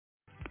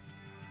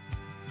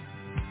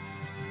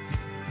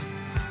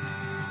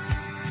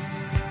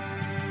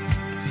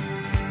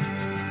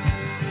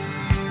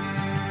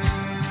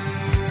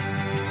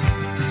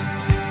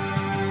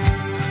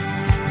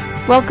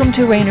Welcome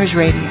to Rainers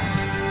Radio,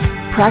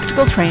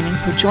 practical training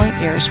for joint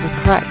heirs with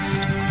Christ,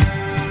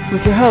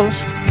 with your host,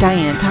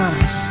 Diane Thomas.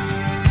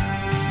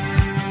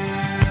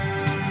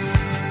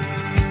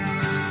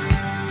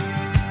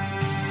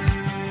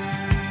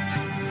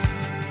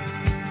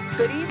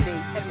 Good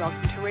evening and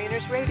welcome to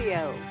Rainers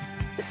Radio.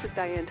 This is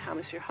Diane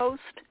Thomas, your host.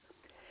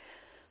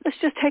 Let's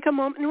just take a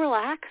moment and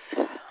relax.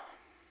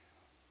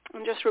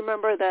 And just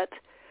remember that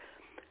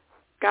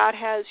God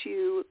has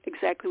you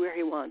exactly where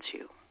he wants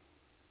you.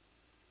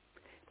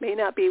 May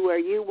not be where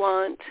you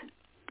want,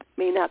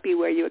 may not be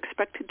where you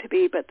expected to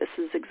be, but this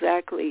is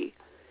exactly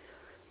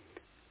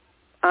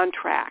on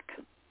track.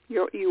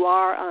 You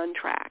are on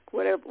track.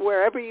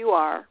 Wherever you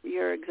are,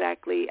 you're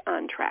exactly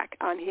on track,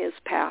 on his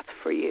path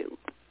for you.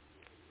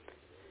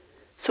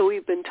 So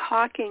we've been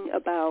talking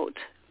about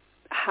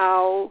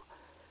how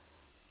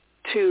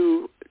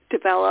to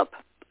develop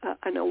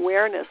an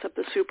awareness of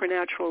the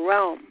supernatural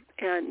realm,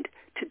 and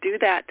to do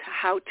that,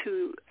 how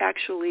to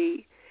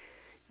actually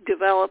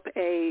develop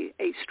a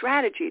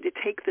strategy to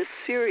take this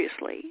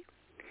seriously.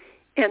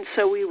 And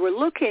so we were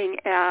looking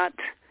at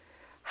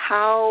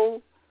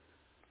how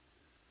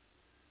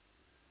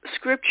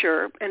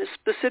Scripture, and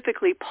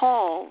specifically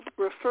Paul,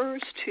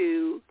 refers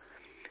to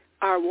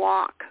our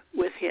walk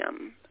with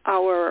him,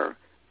 our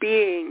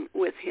being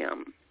with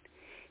him.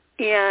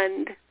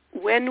 And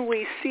when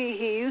we see,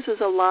 he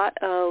uses a lot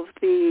of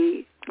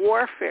the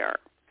warfare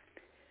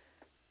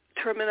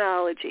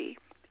terminology,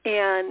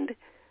 and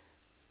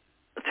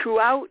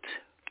throughout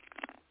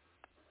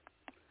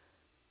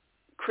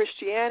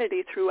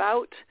Christianity,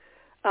 throughout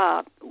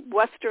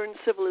Western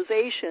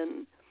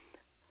civilization,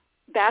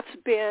 that's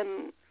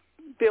been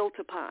built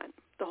upon.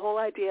 The whole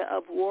idea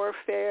of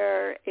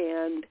warfare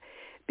and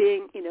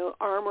being,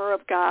 armor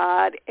of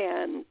God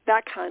and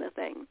that kind of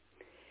thing.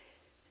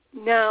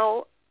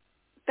 Now,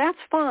 that's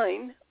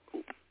fine,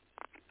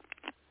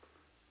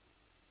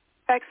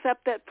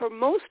 except that for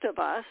most of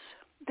us,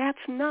 that's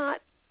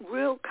not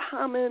real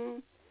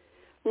common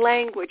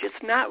language. It's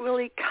not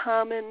really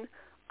common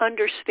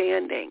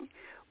understanding.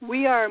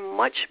 We are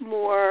much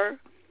more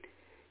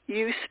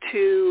used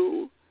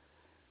to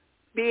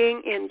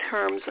being in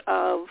terms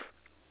of,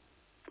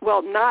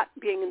 not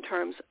being in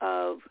terms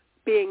of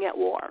being at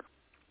war.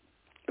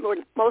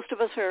 Most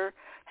of us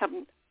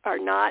are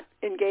not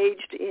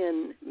engaged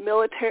in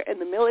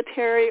the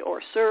military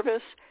or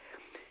service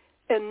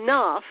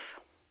enough.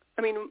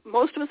 I mean,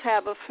 most of us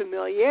have a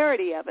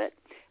familiarity of it,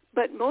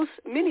 but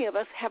many of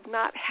us have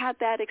not had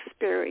that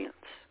experience.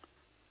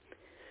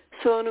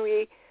 So when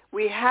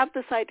we have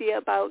this idea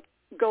about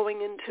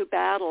going into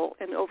battle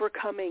and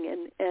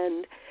overcoming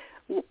and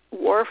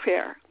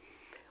warfare,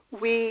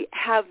 we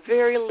have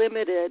very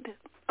limited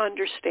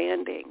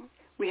understanding.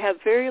 We have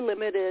very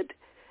limited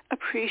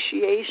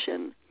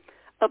appreciation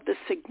of the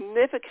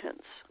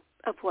significance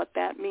of what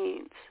that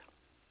means.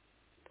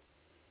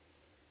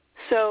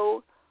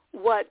 So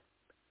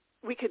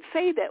we could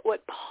say that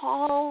what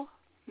Paul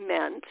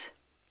meant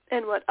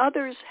and what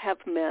others have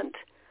meant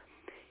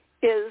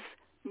is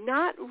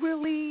not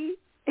really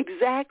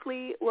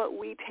exactly what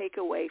we take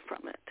away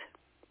from it.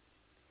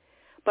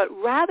 But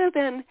rather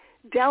than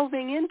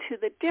delving into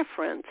the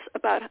difference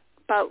about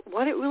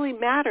what it really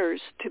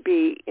matters to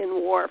be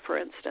in war, for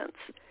instance,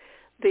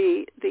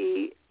 the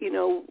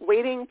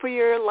waiting for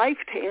your life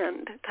to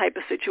end type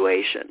of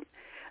situation,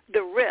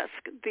 the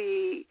risk,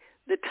 the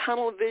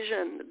tunnel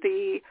vision,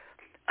 the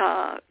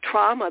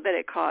trauma that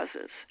it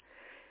causes.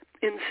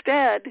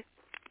 Instead,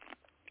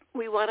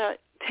 we want to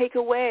take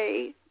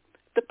away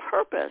the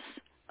purpose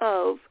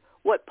of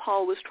what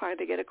Paul was trying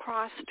to get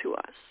across to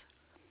us.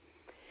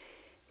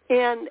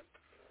 And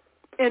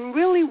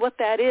really what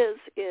that is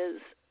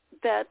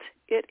that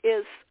it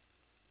is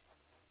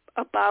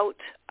about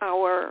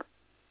our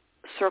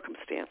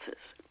circumstances,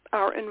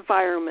 our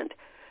environment,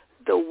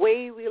 the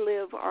way we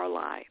live our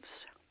lives.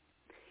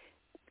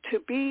 To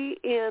be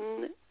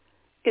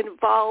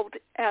involved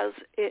as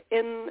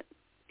in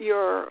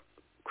your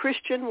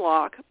Christian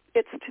walk,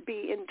 it's to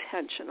be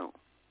intentional.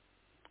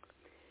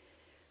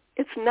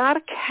 It's not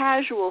a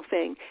casual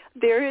thing.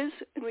 There is,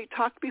 and we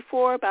talked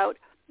before about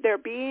there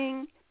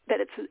being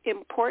that it's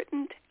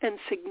important and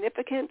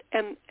significant,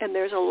 and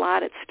there's a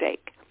lot at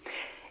stake.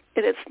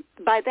 And it's,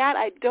 by that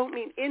I don't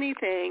mean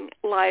anything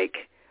like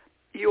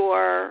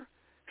your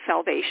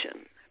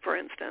salvation, for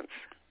instance,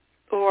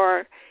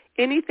 or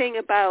anything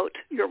about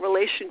your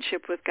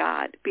relationship with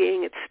God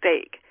being at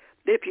stake.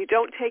 If you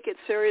don't take it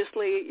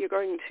seriously, you're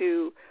going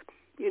to,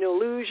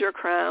 lose your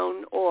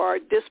crown or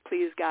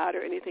displease God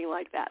or anything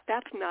like that.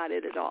 That's not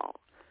it at all.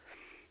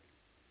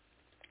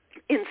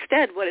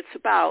 Instead, what it's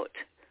about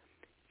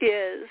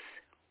is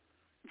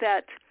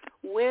that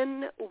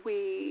when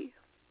we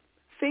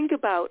think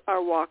about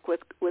our walk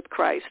with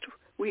Christ,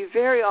 we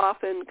very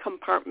often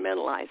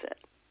compartmentalize it.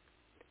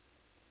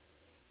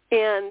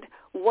 And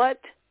what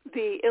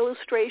the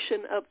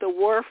illustration of the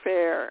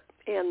warfare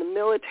and the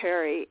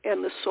military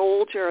and the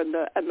soldier and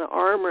the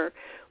armor,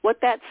 what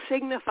that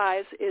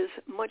signifies is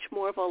much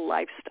more of a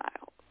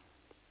lifestyle.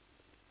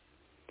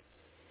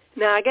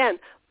 Now again,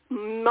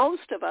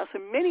 most of us,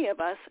 and many of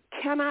us,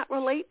 cannot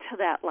relate to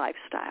that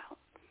lifestyle.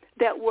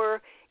 That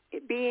we're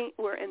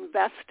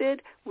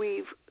invested,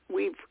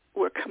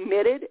 we're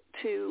committed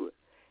to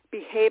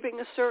behaving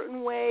a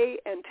certain way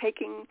and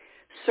taking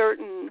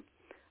certain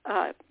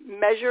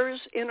measures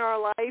in our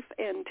life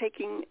and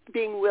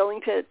being willing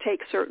to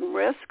take certain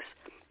risks.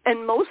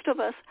 And most of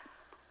us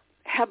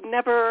have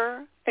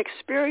never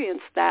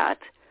experienced that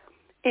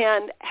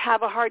and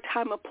have a hard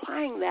time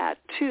applying that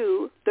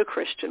to the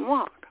Christian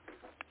walk.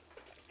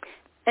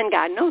 And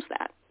God knows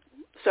that.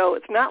 So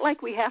it's not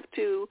like we have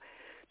to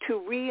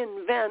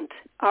reinvent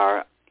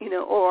our,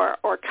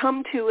 or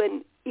come to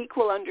an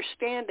equal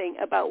understanding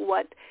about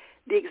what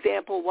the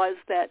example was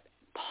that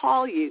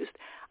Paul used.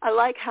 I've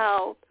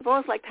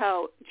always liked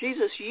how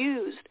Jesus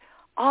used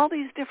all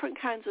these different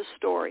kinds of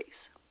stories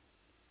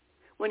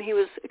when he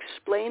was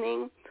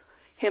explaining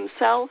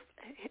himself,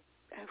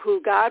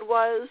 who God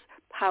was,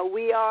 how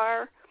we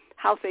are,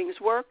 how things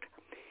worked.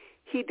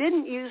 He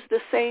didn't use the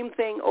same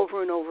thing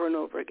over and over and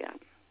over again.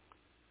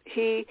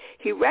 He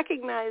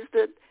recognized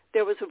that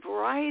there was a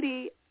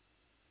variety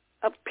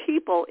of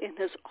people in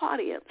his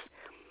audience,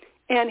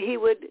 and he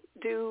would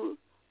do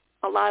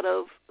a lot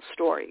of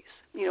stories,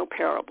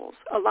 parables,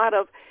 a lot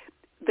of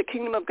the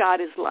kingdom of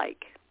God is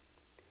like,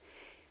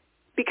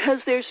 because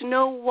there's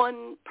no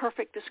one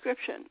perfect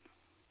description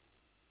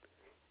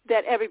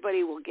that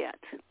everybody will get.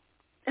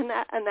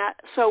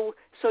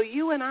 So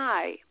you and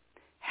I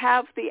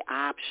have the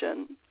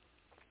option,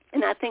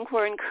 and I think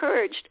we're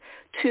encouraged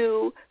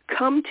to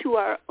come to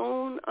our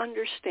own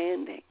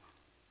understanding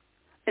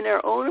and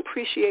our own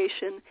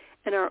appreciation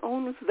and our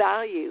own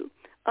value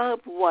of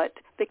what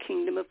the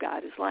kingdom of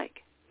God is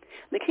like.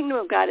 The kingdom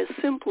of God is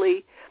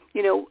simply,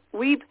 if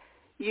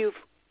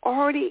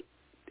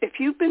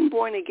you've been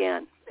born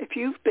again, if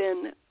you've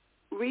been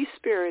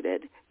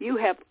re-spirited, you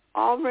have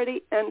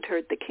already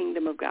entered the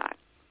kingdom of God.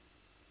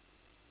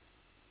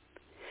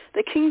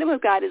 The kingdom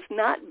of God is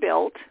not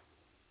built,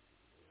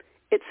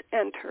 it's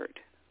entered.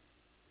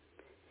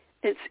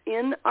 It's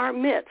in our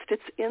midst.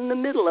 It's in the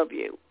middle of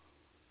you.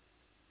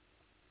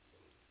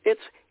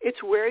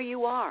 It's where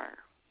you are.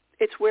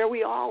 It's where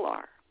we all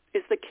are,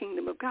 is the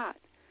kingdom of God.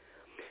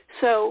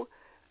 So,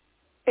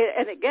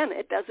 and again,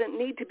 it doesn't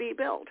need to be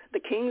built. The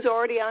king's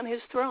already on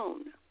his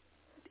throne.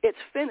 It's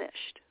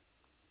finished.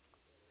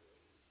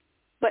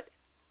 But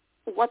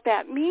what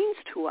that means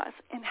to us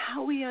and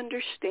how we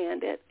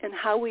understand it and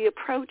how we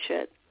approach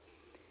it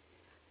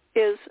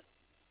is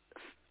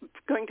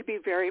going to be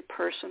very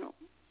personal.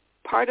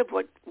 Part of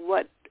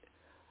what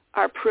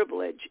our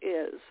privilege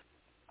is,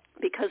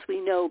 because we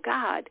know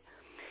God,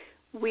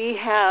 we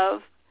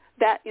have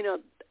that,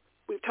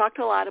 we've talked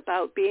a lot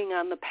about being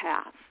on the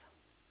path,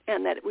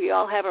 and that we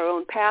all have our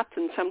own paths,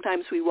 and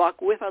sometimes we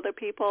walk with other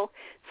people.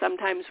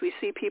 Sometimes we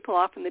see people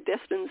off in the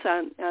distance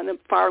on a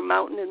far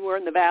mountain and we're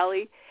in the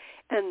valley,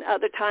 and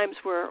other times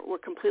we're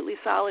completely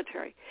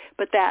solitary.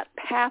 But that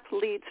path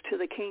leads to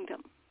the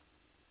kingdom.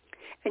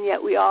 And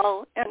yet we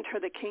all enter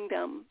the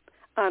kingdom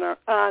on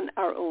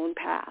our own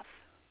path.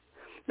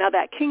 Now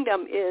that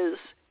kingdom is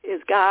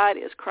God,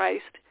 is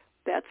Christ.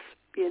 That's,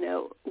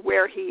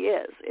 where he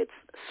is. It's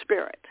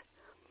spirit.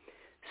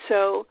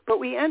 So, but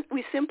we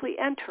simply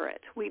enter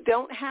it. We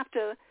don't have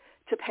to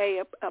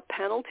pay a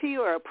penalty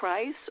or a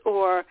price,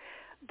 or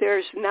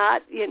there's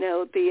not,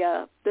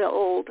 the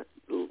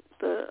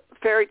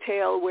fairy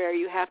tale where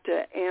you have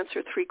to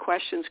answer 3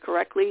 questions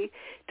correctly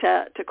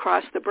to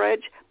cross the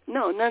bridge.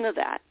 No, none of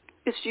that.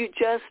 It's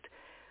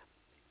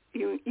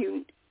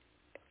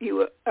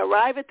you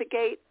arrive at the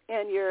gate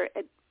and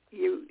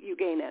you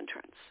gain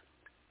entrance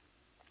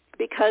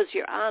because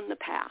you're on the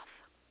path.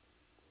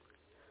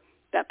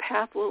 That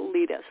path will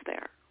lead us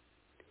there.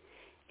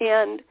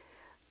 And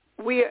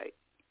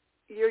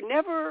you're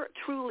never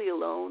truly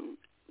alone,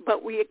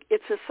 but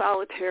it's a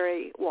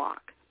solitary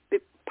walk,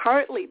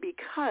 partly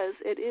because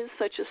it is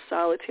such a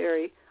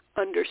solitary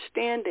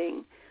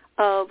understanding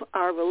of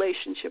our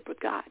relationship with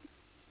God.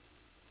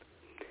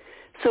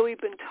 So we've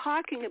been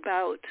talking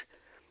about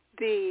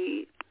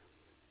the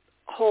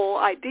whole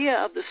idea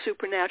of the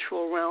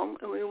supernatural realm,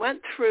 and we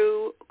went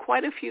through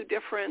quite a few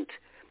different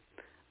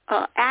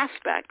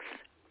aspects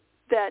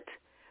that,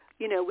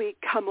 we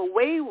come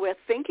away with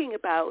thinking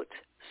about,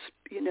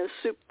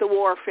 the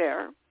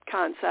warfare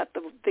concept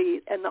of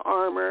the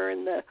armor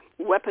and the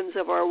weapons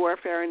of our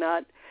warfare are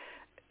not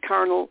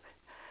carnal.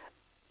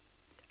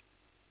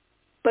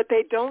 But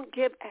that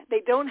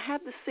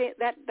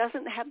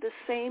doesn't have the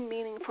same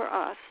meaning for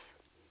us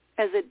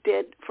as it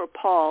did for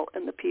Paul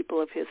and the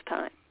people of his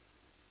time.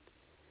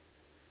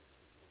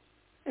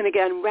 And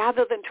again,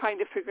 rather than trying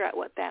to figure out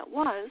what that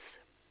was,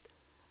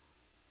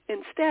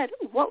 instead,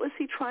 what was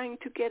he trying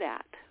to get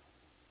at?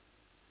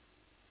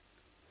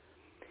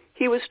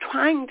 He was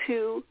trying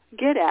to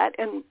get at,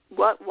 and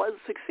what was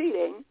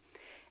succeeding,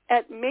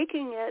 at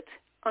making it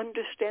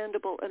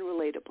understandable and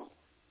relatable.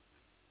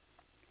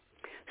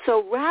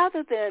 So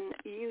rather than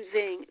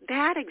using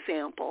that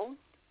example,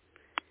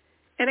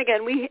 and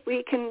again,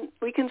 we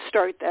can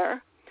start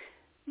there,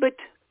 but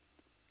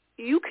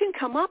you can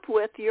come up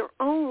with your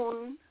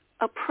own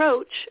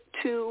approach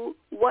to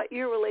what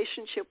your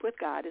relationship with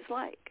God is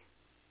like.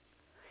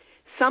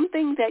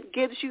 Something that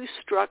gives you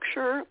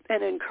structure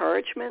and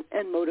encouragement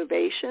and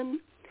motivation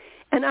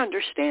and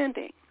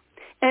understanding.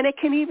 And it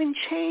can even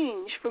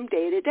change from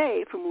day to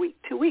day, from week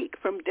to week,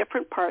 from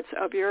different parts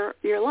of your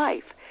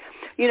life.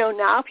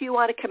 Now if you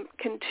want to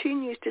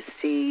continue to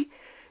see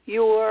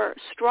your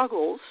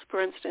struggles,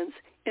 for instance,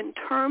 in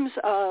terms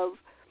of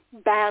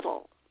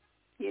battle,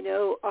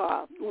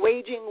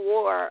 waging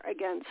war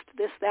against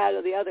this, that,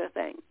 or the other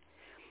thing,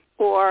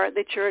 or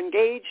that you're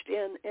engaged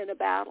in a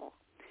battle,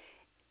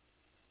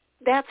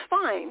 that's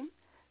fine.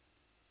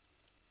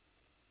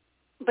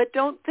 But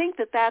don't think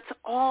that that's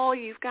all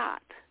you've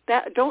got.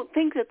 Don't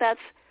think that that's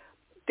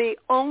the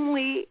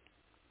only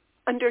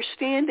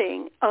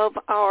understanding of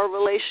our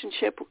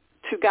relationship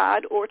to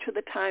God or to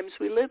the times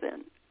we live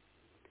in.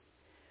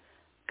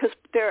 Because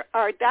there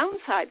are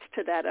downsides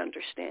to that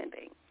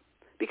understanding.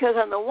 Because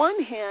on the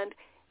one hand,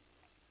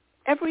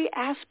 every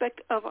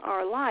aspect of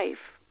our life,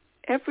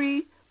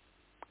 every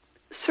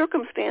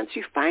circumstance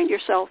you find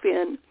yourself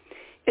in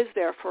is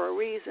there for a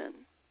reason.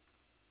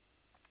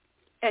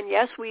 And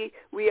yes,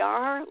 we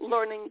are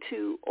learning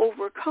to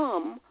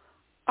overcome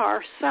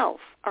ourself,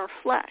 our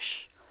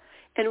flesh.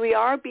 And we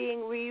are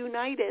being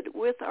reunited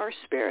with our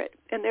spirit.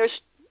 And there's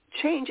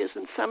changes,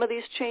 and some of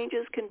these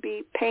changes can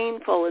be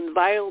painful and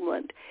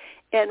violent.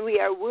 And we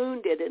are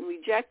wounded and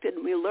rejected,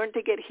 and we learn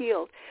to get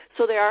healed.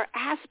 So there are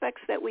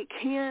aspects that we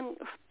can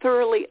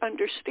thoroughly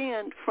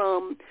understand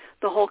from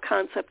the whole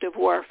concept of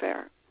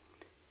warfare.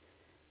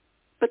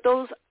 But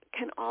those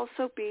can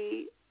also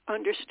be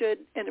understood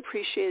and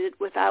appreciated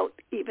without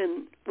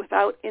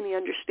any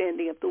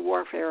understanding of the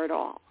warfare at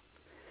all.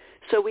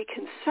 So we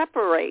can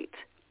separate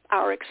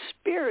our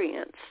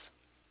experience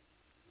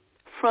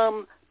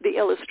from the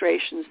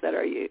illustrations that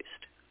are used.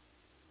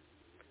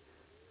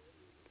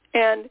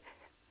 And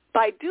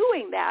by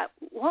doing that,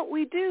 what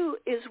we do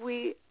is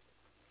we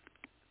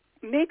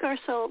make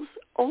ourselves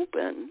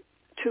open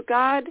to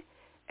God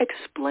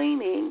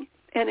explaining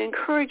and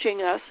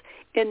encouraging us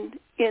in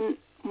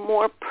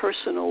more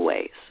personal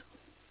ways.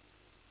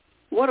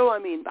 What do I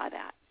mean by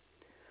that?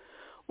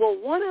 Well,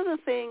 one of the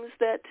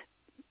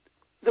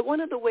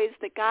ways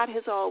that God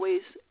has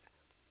always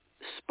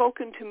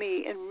spoken to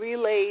me and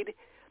relayed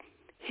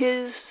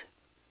his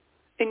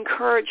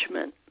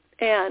encouragement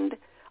and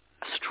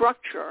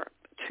structure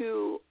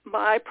to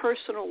my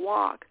personal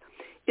walk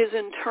is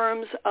in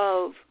terms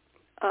of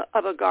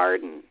a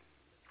garden.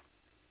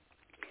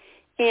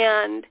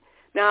 And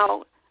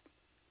now,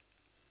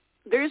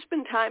 there's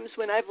been times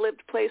when I've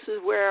lived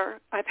places where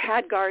I've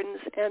had gardens,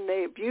 and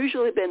they've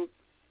usually been,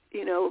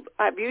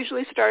 I've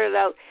usually started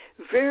out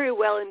very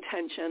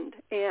well-intentioned,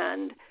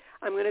 and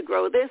I'm going to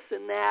grow this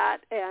and that,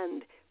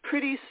 and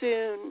pretty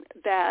soon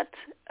that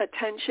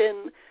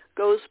attention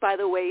goes by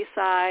the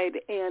wayside,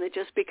 and it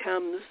just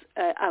becomes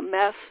a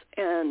mess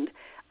and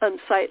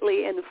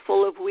unsightly and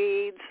full of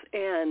weeds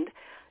and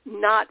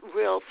not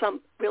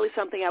really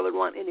something I would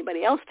want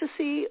anybody else to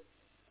see,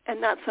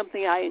 and not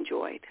something I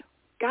enjoyed.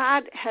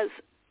 God has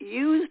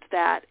used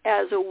that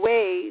as a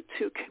way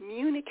to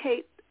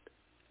communicate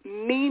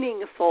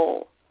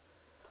meaningful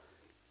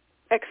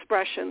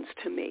expressions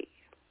to me.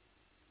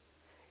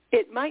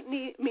 It might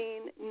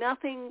mean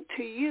nothing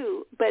to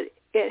you, but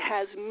it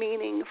has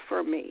meaning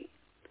for me.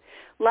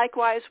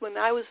 Likewise, when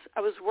I was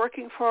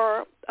working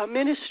for a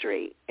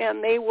ministry,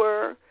 and they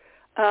were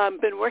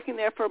been working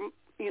there for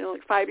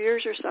like 5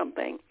 years or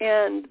something,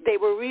 and they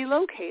were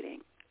relocating,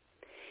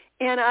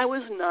 and I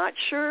was not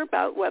sure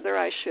about whether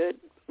I should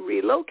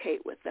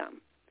relocate with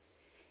them.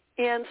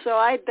 And so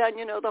I'd done,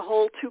 the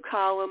whole 2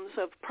 columns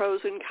of pros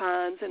and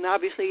cons, and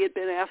obviously had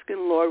been asking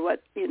the Lord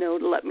what,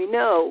 to let me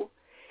know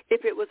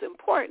if it was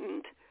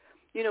important,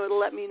 to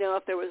let me know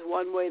if there was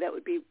one way that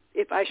would be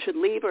if I should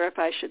leave or if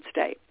I should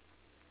stay.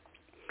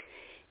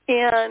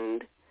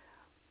 And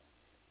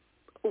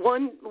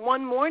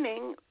one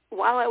morning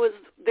while I was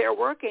there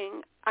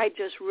working, I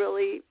just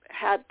really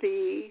had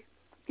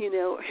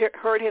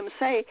heard him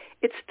say,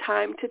 it's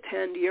time to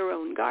tend your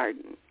own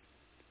garden.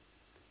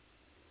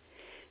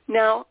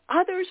 Now,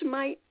 others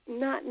might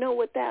not know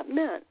what that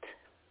meant,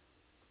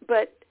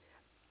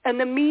 and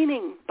the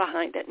meaning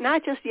behind it.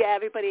 Not just,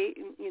 everybody,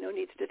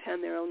 needs to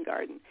tend their own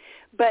garden.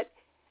 But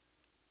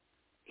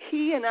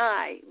he and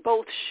I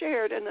both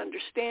shared an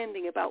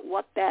understanding about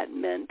what that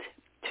meant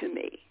to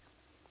me.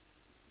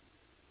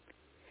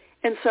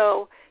 And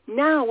so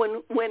now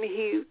when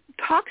he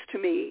talks to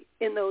me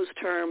in those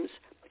terms,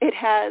 it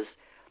has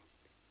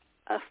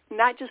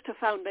not just a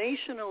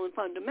foundational and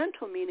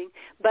fundamental meaning,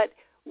 but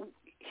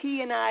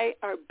he and I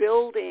are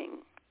building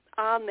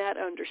on that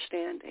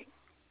understanding.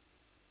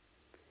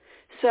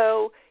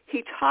 So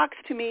he talks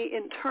to me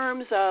in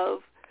terms of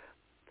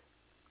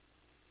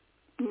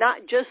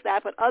not just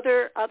that, but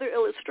other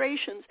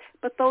illustrations,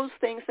 but those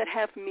things that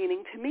have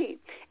meaning to me.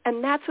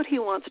 And that's what he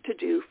wants to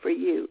do for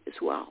you as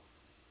well.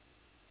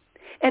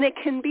 And it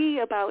can be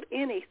about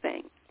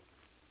anything.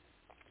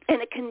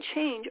 And it can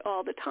change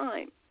all the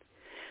time.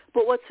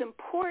 But what's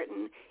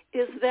important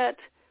is that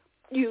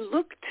you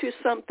look to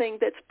something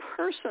that's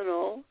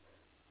personal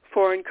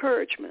for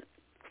encouragement,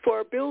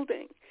 for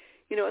building.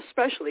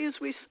 Especially as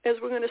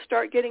we're going to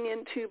start getting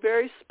into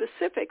very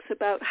specifics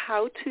about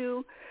how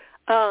to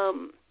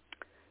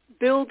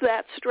build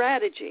that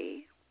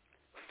strategy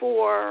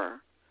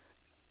for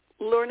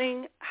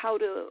learning how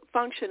to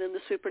function in the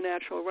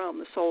supernatural realm,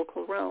 the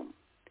soulical realm.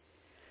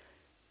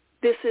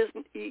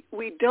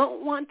 We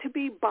don't want to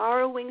be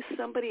borrowing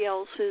somebody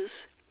else's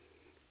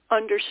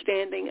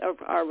understanding of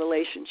our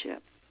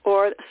relationship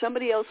or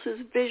somebody else's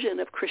vision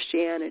of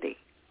Christianity.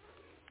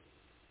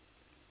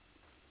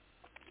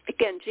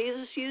 Again,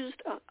 Jesus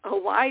used a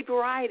wide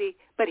variety,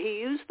 but he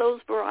used those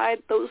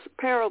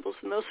parables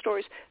and those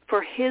stories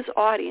for his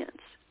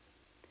audience.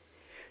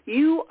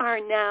 You are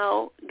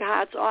now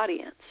God's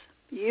audience.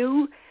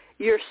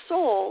 Your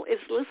soul is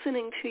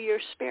listening to your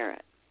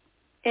spirit,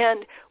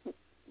 and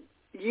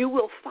you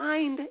will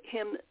find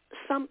him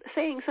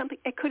saying something.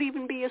 It could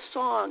even be a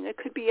song. It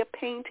could be a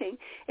painting.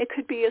 It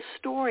could be a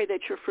story that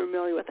you're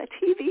familiar with, a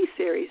TV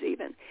series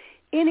even.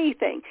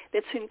 Anything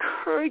that's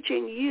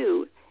encouraging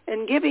you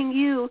and giving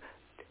you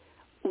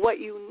what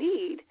you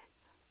need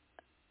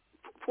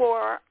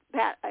for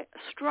that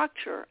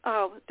structure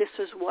of this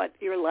is what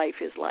your life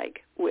is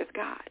like with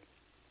God.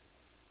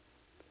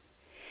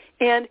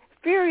 And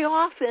very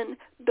often,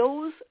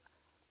 those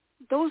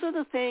are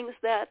the things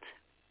that,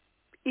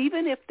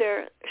 even if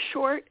they're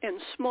short and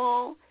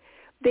small,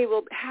 they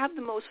will have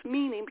the most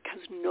meaning because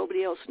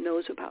nobody else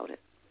knows about it.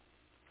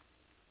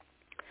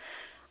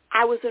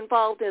 I was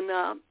involved in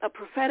a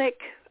prophetic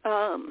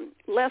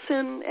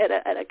lesson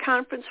at a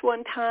conference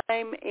one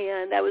time,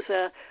 and I was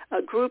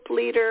a group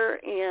leader,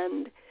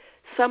 and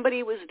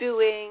somebody was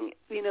doing,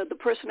 the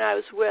person I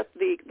was with,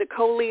 the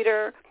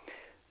co-leader,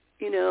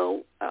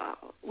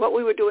 what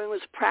we were doing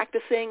was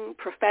practicing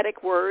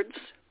prophetic words,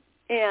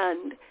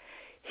 and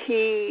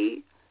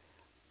he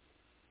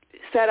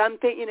said,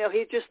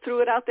 he just threw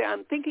it out there,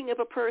 I'm thinking of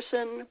a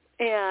person,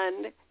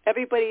 and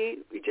everybody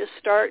just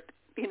start,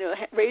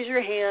 raise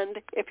your hand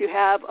if you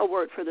have a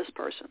word for this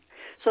person.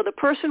 So the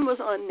person was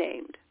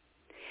unnamed.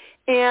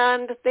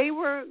 And they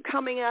were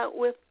coming out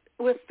with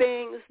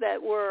things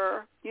that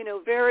were,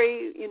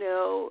 very,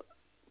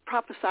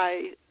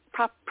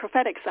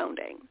 prophetic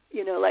sounding,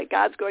 like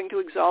God's going to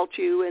exalt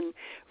you and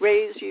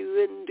raise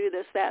you and do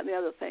this, that, and the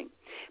other thing.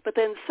 But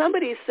then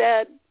somebody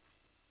said,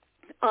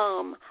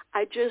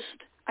 I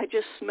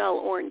just smell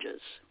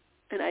oranges,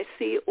 and I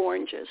see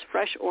oranges,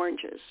 fresh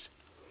oranges.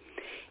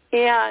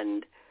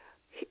 And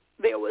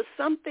there was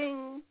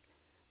something,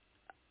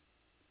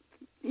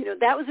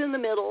 that was in the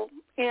middle,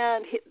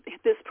 and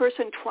this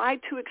person tried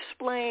to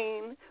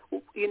explain,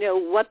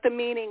 what the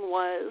meaning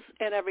was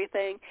and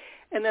everything,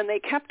 and then they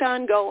kept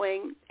on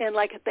going, and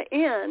like at the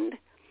end,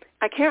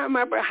 I can't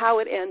remember how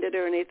it ended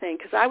or anything,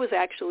 because I was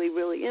actually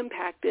really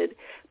impacted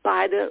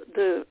by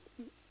the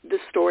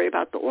story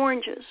about the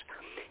oranges.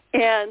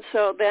 And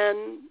so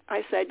then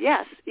I said,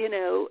 yes,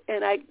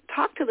 and I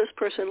talked to this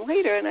person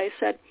later, and I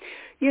said,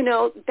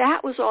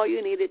 that was all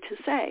you needed to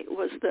say,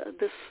 was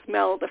the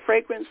smell, the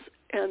fragrance,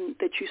 and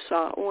that you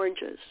saw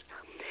oranges.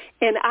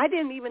 And I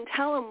didn't even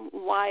tell him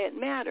why it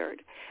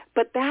mattered,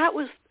 but that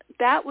was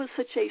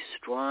such a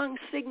strong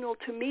signal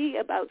to me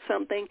about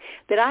something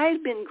that I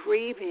had been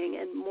grieving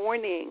and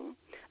mourning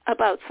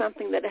about,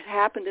 something that had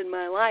happened in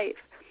my life.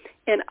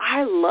 And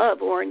I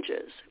love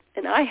oranges,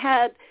 and I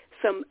had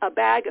a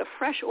bag of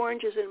fresh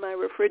oranges in my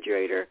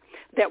refrigerator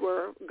that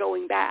were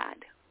going bad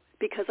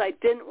because I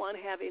didn't want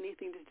to have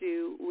anything to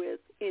do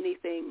with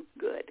anything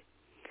good.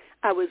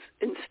 I was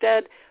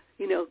instead,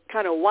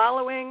 kind of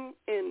wallowing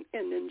and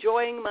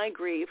enjoying my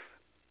grief.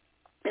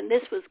 And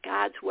this was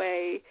God's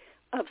way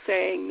of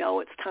saying, no,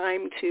 it's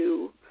time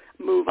to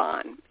move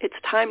on. It's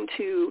time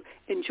to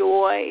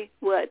enjoy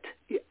what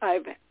I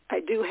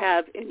do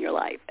have in your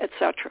life,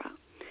 etc.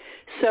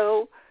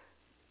 So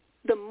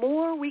the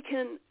more we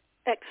can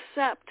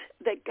accept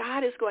that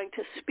God is going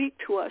to speak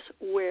to us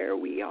where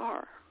we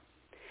are,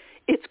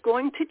 it's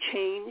going to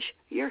change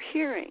your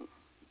hearing.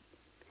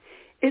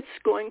 It's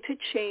going to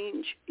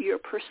change your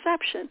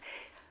perception.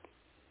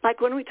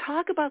 Like when we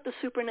talk about the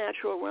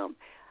supernatural realm,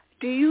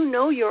 do you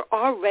know you're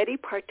already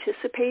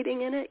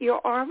participating in it? Your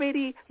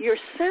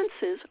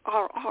senses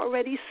are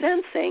already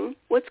sensing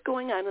what's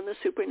going on in the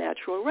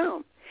supernatural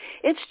realm.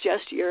 It's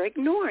just you're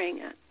ignoring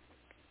it.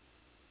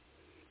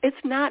 It's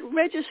not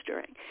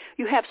registering.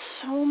 You have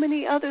so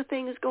many other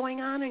things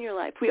going on in your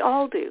life. We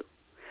all do.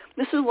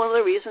 This is one of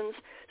the reasons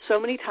so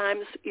many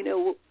times,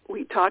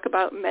 we talk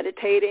about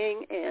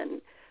meditating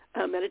and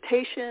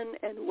meditation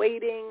and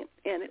waiting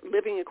and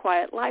living a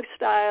quiet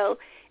lifestyle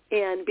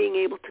and being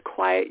able to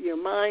quiet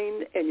your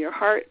mind and your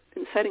heart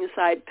and setting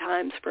aside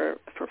times for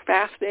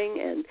fasting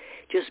and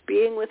just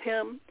being with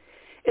him,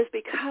 is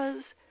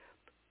because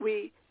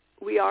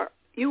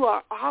you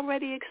are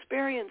already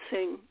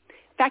experiencing.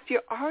 In fact,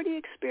 you're already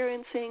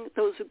experiencing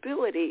those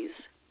abilities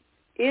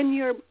in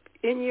your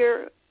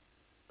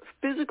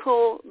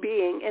physical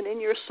being and in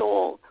your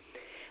soul.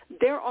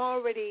 They're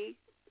already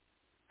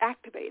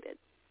activated.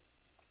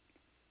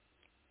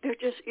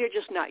 you're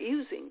just not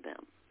using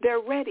them. They're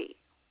ready.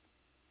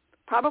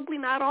 Probably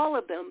not all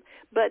of them,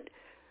 but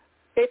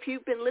if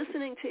you've been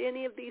listening to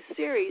any of these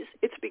series,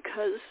 it's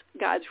because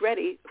God's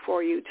ready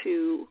for you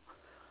to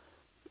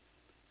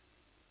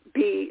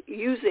be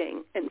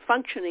using and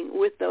functioning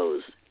with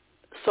those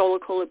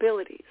soulical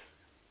abilities.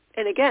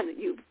 And again,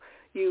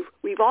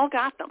 we've all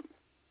got them.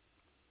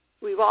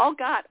 We've all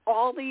got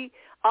all the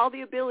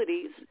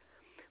abilities.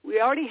 We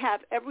already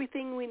have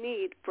everything we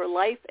need for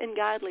life and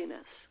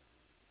godliness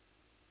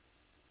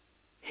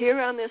here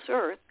on this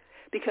earth,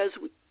 because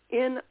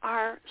in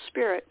our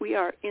spirit we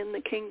are in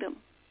the kingdom.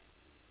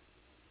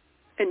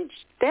 And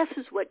this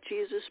is what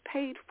Jesus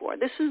paid for.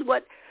 This is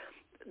what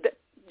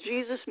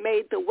Jesus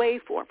made the way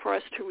for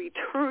us to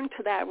return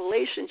to that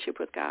relationship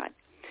with God,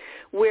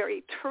 where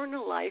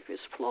eternal life is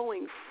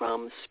flowing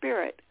from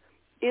spirit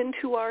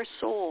into our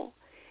soul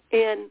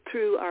and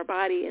through our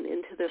body and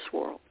into this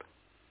world.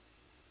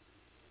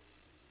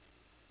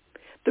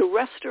 The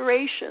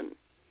restoration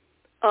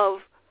of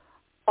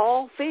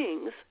all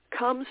things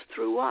comes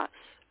through us.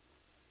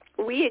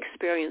 We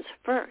experience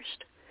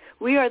first.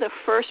 We are the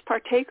first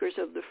partakers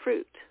of the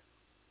fruit.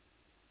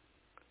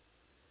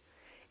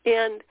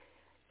 And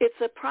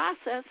it's a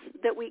process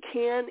that we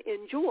can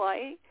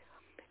enjoy,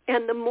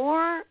 and the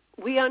more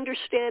we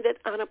understand it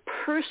on a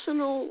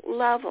personal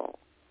level,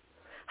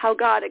 how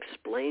God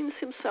explains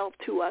himself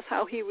to us,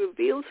 how he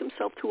reveals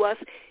himself to us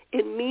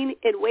in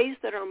ways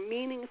that are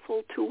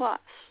meaningful to us.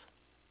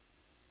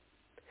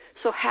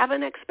 So have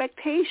an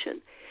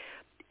expectation.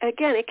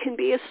 Again, it can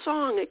be a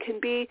song. It can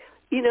be,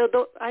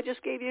 I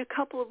just gave you a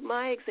couple of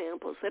my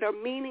examples that are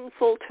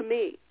meaningful to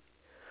me.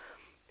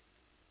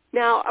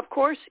 Now, of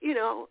course,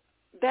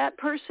 that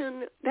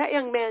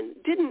young man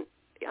didn't,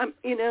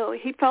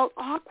 he felt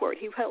awkward.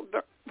 He felt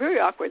very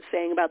awkward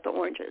saying about the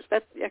oranges.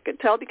 That I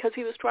could tell, because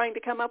he was trying to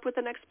come up with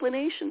an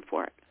explanation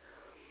for it.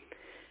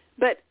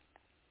 But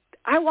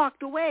I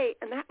walked away,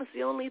 and that was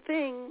the only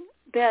thing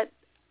that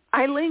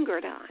I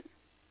lingered on,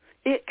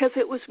 because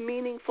it was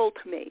meaningful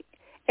to me.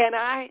 And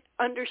I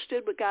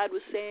understood what God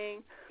was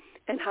saying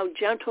and how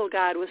gentle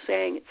God was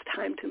saying it's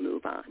time to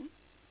move on,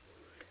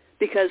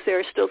 because there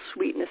is still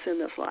sweetness in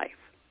this life.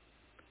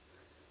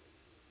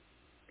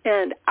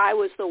 And I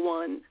was the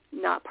one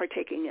not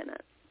partaking in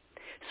it.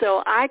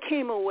 So I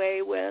came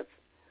away with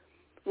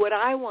what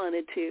I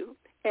wanted to,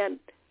 and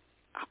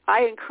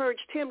I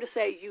encouraged him to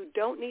say, you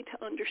don't need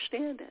to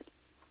understand it.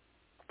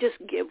 Just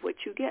give what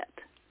you get.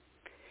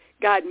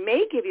 God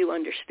may give you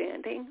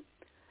understanding,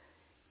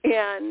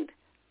 and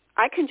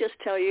I can just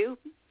tell you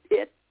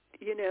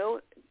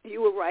you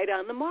were right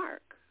on the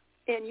mark,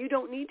 and you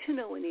don't need to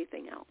know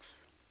anything else.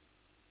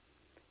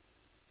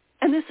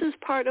 And this is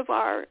part of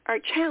our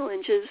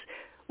challenge, is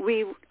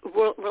we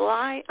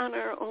rely on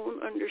our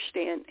own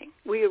understanding.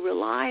 We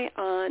rely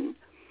on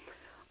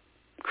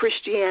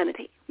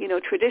Christianity,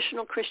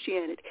 traditional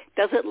Christianity.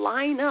 Does it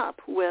line up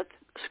with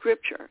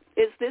Scripture?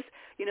 Is this,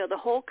 the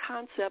whole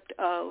concept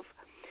of,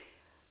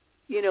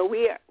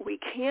 we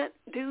can't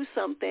do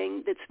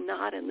something that's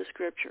not in the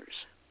Scriptures.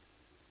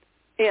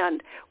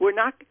 And we're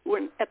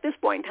at this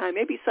point in time,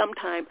 maybe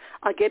sometime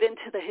I'll get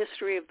into the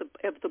history of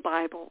the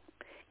Bible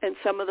and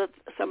some of the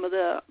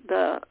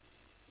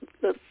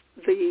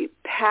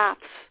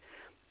paths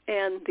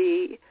and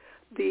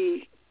the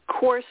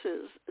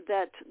courses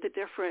that the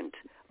different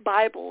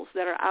Bibles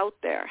that are out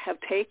there have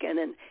taken,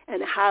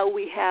 and how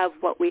we have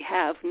what we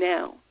have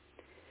now.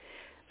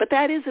 But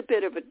that is a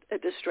bit of a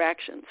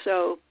distraction.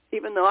 So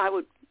even though I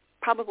would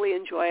probably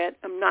enjoy it,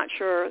 I'm not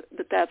sure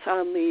that that's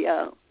on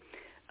the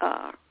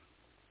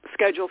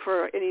schedule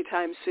for any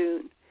time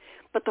soon.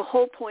 But the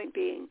whole point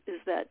being is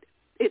that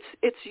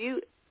it's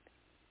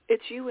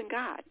you and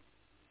God.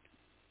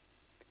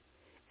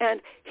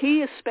 And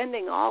he is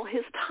spending all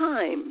his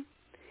time,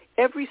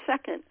 every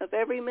second of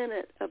every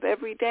minute of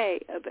every day,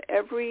 of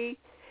every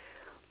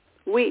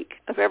week,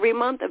 of every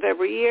month, of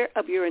every year,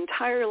 of your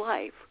entire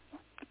life,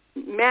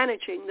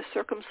 managing the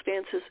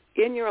circumstances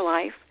in your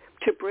life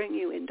to bring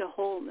you into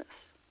wholeness.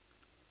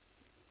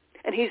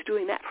 And he's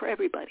doing that for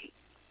everybody.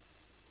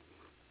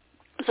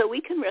 So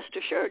we can rest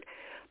assured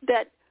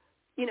that,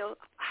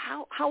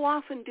 how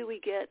often do we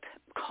get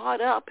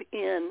caught up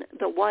in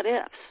the what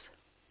ifs?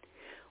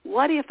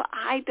 What if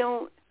I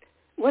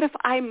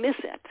miss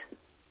it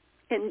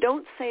and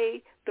don't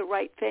say the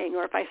right thing,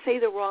 or if I say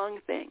the wrong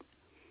thing,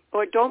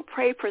 or don't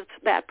pray for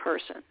that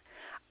person,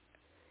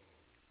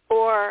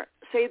 or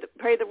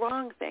pray the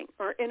wrong thing,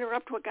 or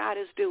interrupt what God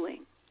is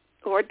doing,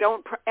 or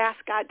don't ask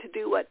God to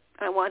do what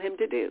I want him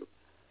to do,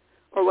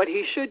 or what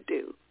he should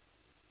do,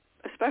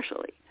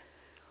 especially.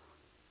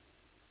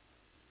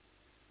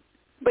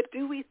 But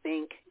do we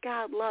think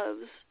God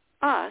loves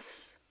us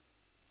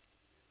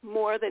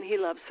more than he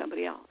loves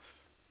somebody else,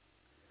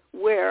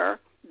 where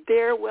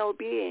their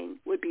well-being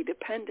would be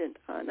dependent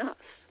on us?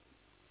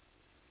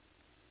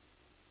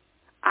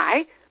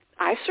 I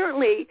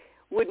certainly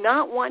would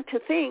not want to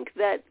think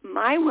that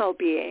my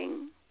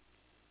well-being,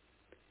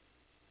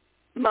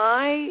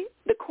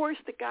 the course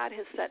that God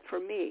has set for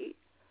me,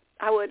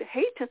 I would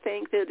hate to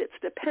think that it's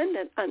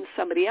dependent on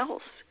somebody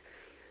else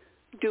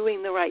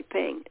doing the right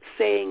thing,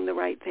 saying the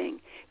right thing,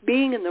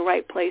 being in the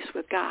right place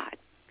with God.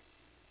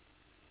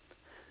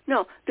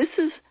 No, this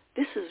is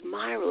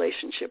my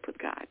relationship with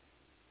God.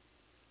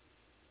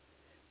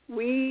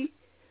 We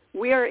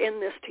are in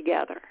this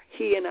together,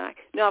 he and I.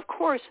 Now, of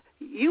course,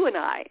 you and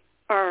I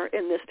are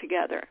in this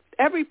together.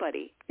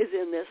 Everybody is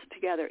in this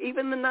together.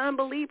 Even the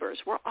non-believers,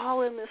 we're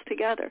all in this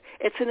together.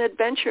 It's an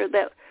adventure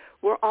that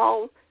we're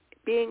all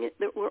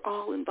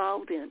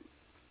involved in.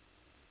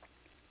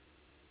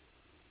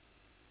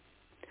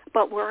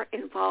 But we're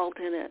involved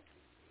in it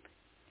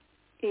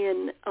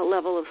in a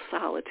level of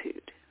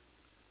solitude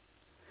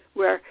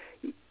where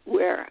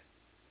we're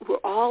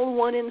all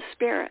one in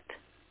spirit,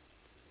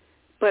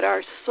 but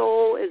our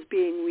soul is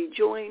being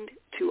rejoined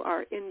to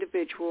our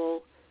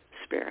individual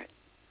spirit.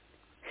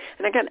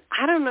 And again,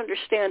 I don't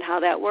understand how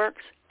that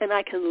works, and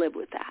I can live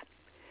with that.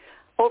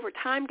 Over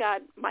time,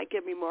 God might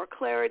give me more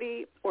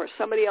clarity, or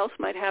somebody else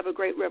might have a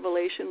great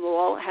revelation. We'll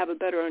all have a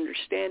better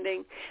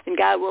understanding, and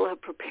God will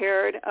have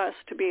prepared us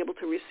to be able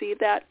to receive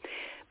that.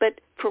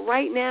 But for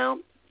right now,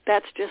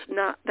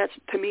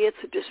 to me, it's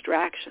a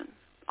distraction.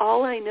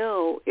 All I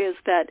know is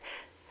that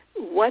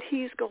what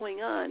he's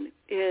going on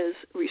is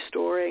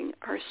restoring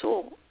our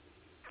soul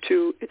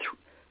to its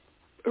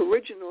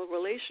original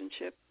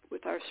relationship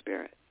with our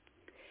spirit,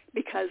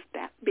 because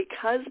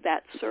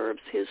that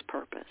serves his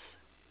purpose.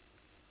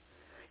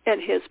 And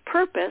his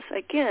purpose,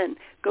 again,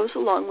 goes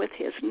along with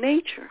his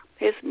nature.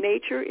 His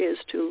nature is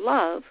to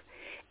love,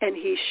 and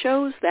he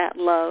shows that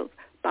love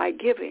by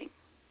giving.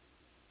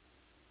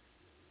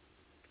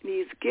 And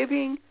he's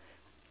giving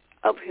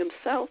of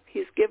himself.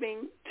 He's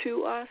giving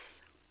to us.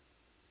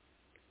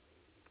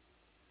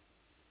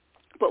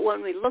 But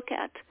when we look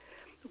at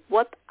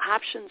what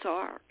options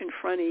are in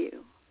front of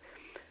you,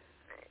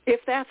 if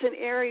that's an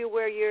area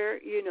where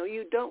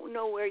you don't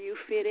know where you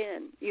fit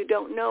in, you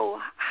don't know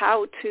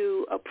how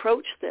to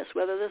approach this,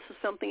 whether this is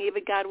something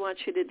even God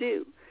wants you to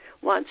do,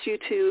 wants you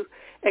to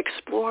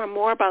explore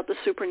more about the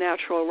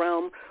supernatural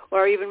realm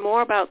or even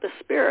more about the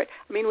spirit.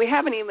 I mean, we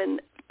haven't even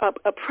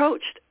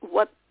approached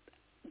what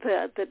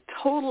the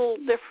total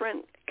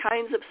different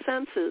kinds of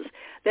senses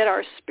that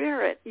our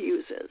spirit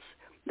uses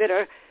that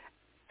are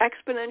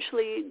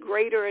exponentially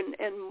greater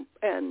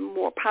and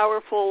more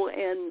powerful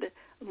and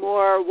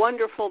more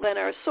wonderful than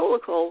our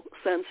soulical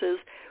senses,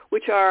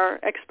 which are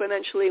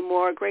exponentially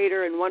more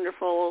greater and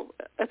wonderful,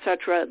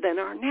 etc., than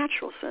our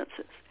natural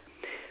senses.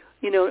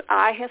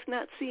 Eye has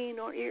not seen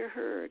or ear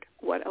heard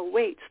what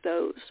awaits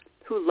those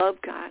who love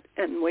God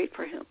and wait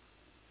for him.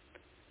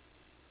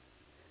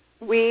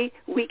 We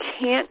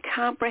can't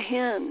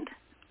comprehend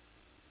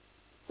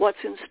what's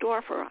in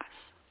store for us.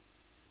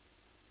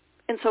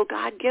 And so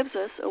God gives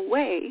us a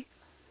way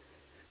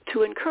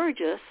to encourage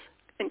us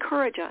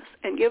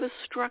and give us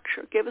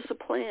structure, give us a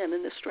plan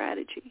and a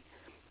strategy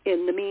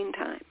in the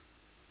meantime.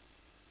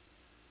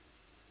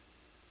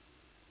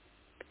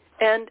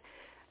 And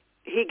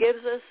he gives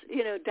us,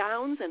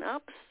 downs and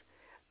ups.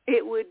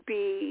 It would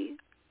be,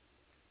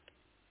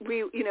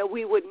 we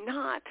would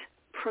not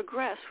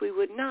progress. We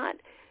would not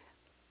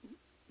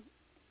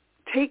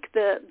take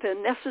the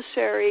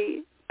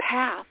necessary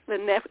path, the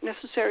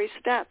necessary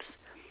steps,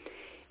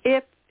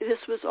 if this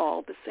was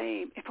all the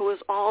same, if it was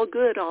all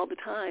good all the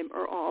time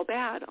or all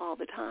bad all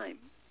the time.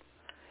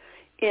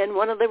 And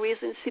one of the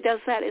reasons he does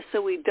that is so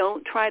we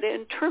don't try to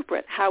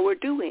interpret how we're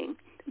doing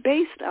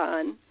based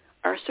on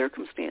our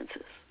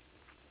circumstances.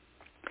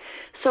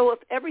 So if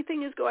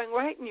everything is going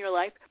right in your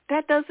life,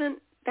 that's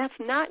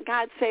not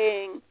God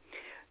saying,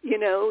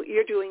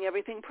 you're doing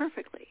everything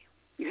perfectly.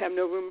 You have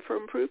no room for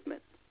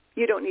improvement.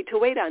 You don't need to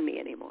wait on me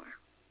anymore.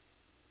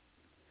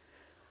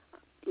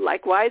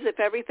 Likewise, if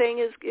everything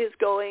is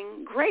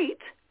going great,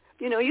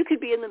 you could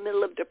be in the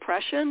middle of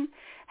depression,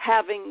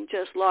 having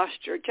just lost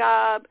your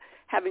job,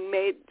 having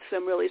made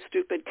some really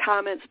stupid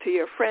comments to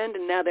your friend,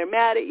 and now they're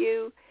mad at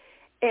you,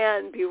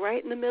 and be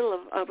right in the middle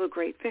of a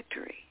great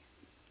victory.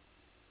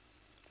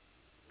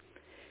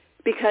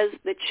 Because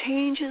the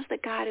changes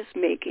that God is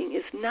making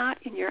is not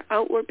in your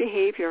outward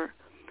behavior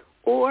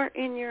or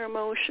in your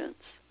emotions.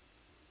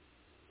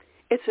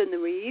 It's in the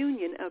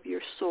reunion of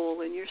your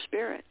soul and your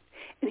spirit.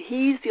 And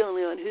he's the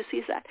only one who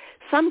sees that.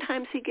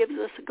 Sometimes he gives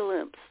us a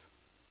glimpse.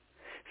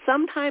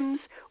 Sometimes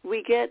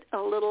we get a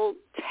little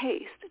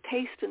taste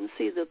and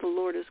see that the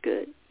Lord is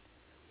good.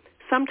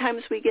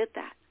 Sometimes we get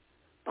that,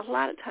 but a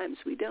lot of times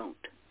we don't.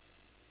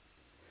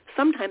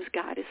 Sometimes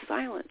God is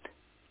silent.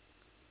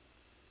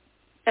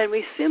 And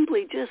we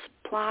simply just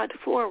plod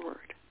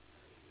forward.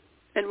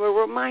 And we're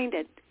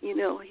reminded,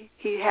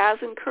 he has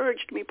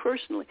encouraged me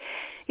personally.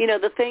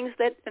 The things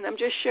that, and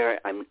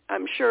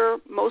I'm sure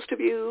most of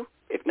you,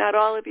 if not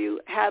all of you,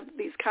 have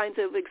these kinds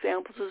of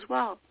examples as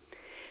well.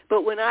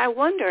 But when I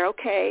wonder,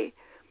 okay,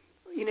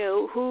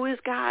 who is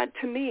God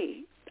to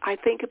me? I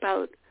think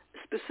about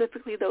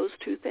specifically those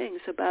two things,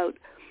 about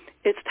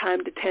it's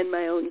time to tend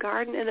my own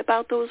garden and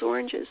about those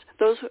oranges.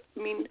 Those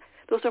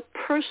are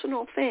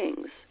personal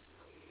things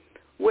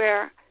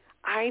where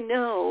I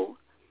know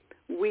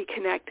we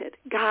connected,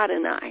 God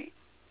and I.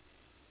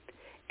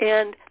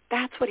 And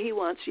that's what he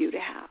wants you to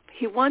have.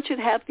 He wants you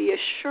to have the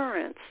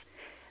assurance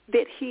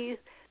that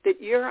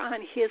you're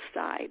on his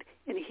side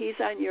and he's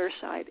on your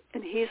side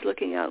and he's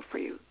looking out for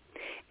you.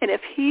 And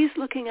if he's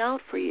looking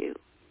out for you,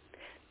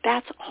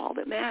 that's all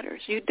that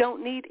matters. You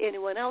don't need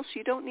anyone else.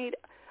 You don't need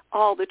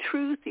all the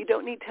truth. You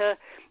don't need to,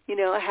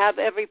 have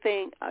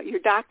everything, your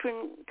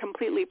doctrine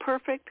completely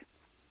perfect.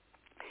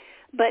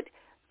 But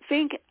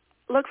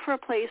look for a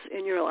place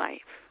in your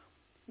life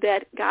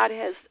that God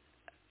has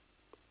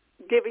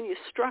given you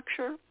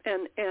structure,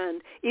 and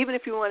even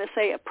if you want to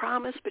say a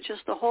promise, but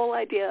just the whole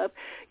idea of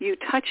you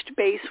touched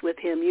base with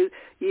him,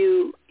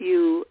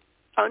 you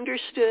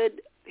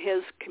understood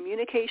his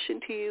communication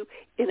to you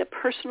in a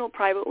personal,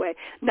 private way,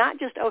 not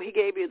just, he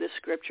gave you this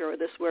scripture or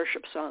this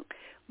worship song,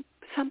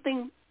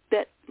 something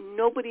that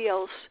nobody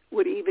else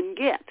would even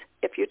get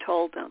if you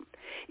told them.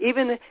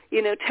 Even,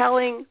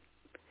 telling,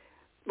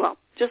 well,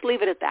 just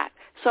leave it at that.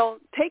 So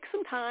take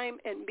some time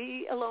and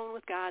be alone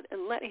with God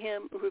and let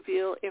him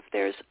reveal if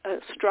there's a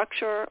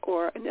structure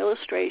or an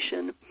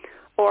illustration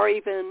or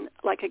even,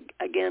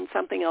 again,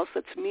 something else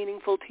that's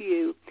meaningful to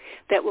you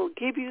that will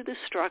give you the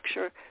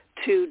structure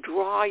to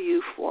draw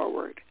you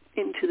forward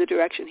into the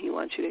direction he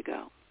wants you to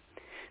go.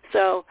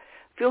 So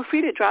feel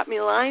free to drop me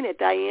a line at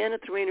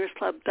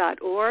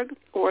diane@therainersclub.org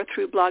or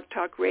through Blog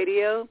Talk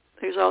Radio.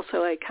 There's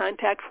also a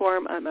contact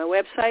form on my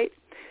website.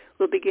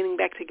 We'll be getting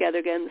back together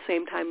again the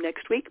same time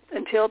next week.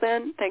 Until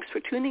then, thanks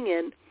for tuning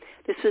in.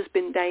 This has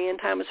been Diane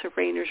Thomas of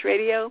Rainers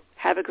Radio.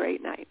 Have a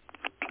great night.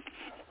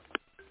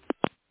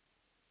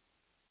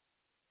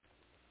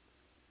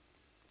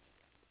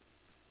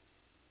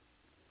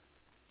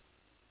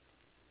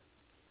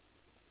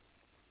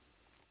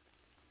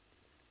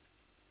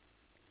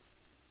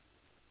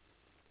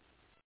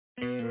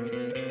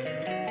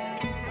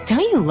 Don't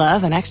you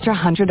love an extra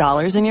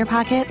 $100 in your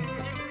pocket?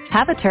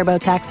 Have a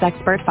TurboTax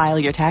expert file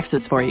your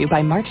taxes for you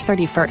by March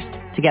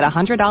 31st to get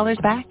 $100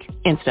 back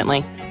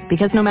instantly.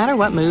 Because no matter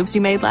what moves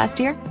you made last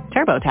year,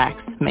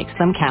 TurboTax makes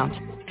them count.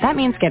 That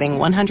means getting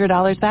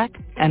 $100 back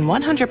and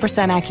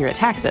 100% accurate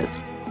taxes,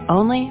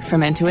 only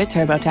from Intuit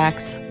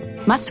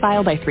TurboTax. Must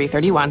file by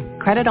 3/31.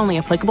 Credit only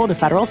applicable to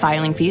federal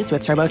filing fees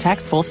with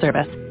TurboTax full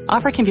service.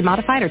 Offer can be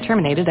modified or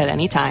terminated at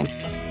any time.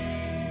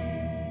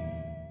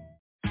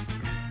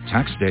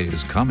 Tax day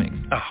is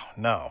coming. Oh,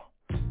 no.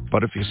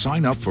 But if you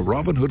sign up for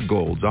Robinhood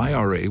Gold's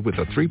IRA with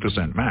a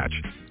 3% match,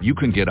 you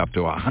can get up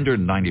to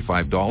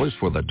 $195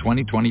 for the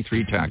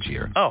 2023 tax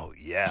year. Oh,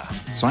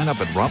 yeah. Sign up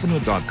at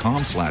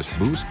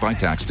Robinhood.com/boost by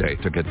tax day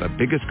to get the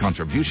biggest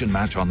contribution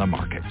match on the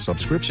market.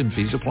 Subscription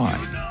fees apply.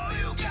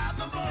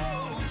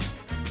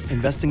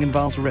 Investing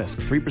involves risk.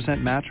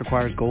 3% match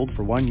requires gold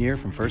for 1 year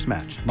from first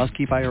match. Must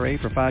keep IRA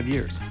for 5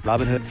 years.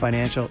 Robinhood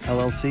Financial,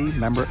 LLC,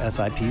 member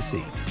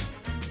SIPC.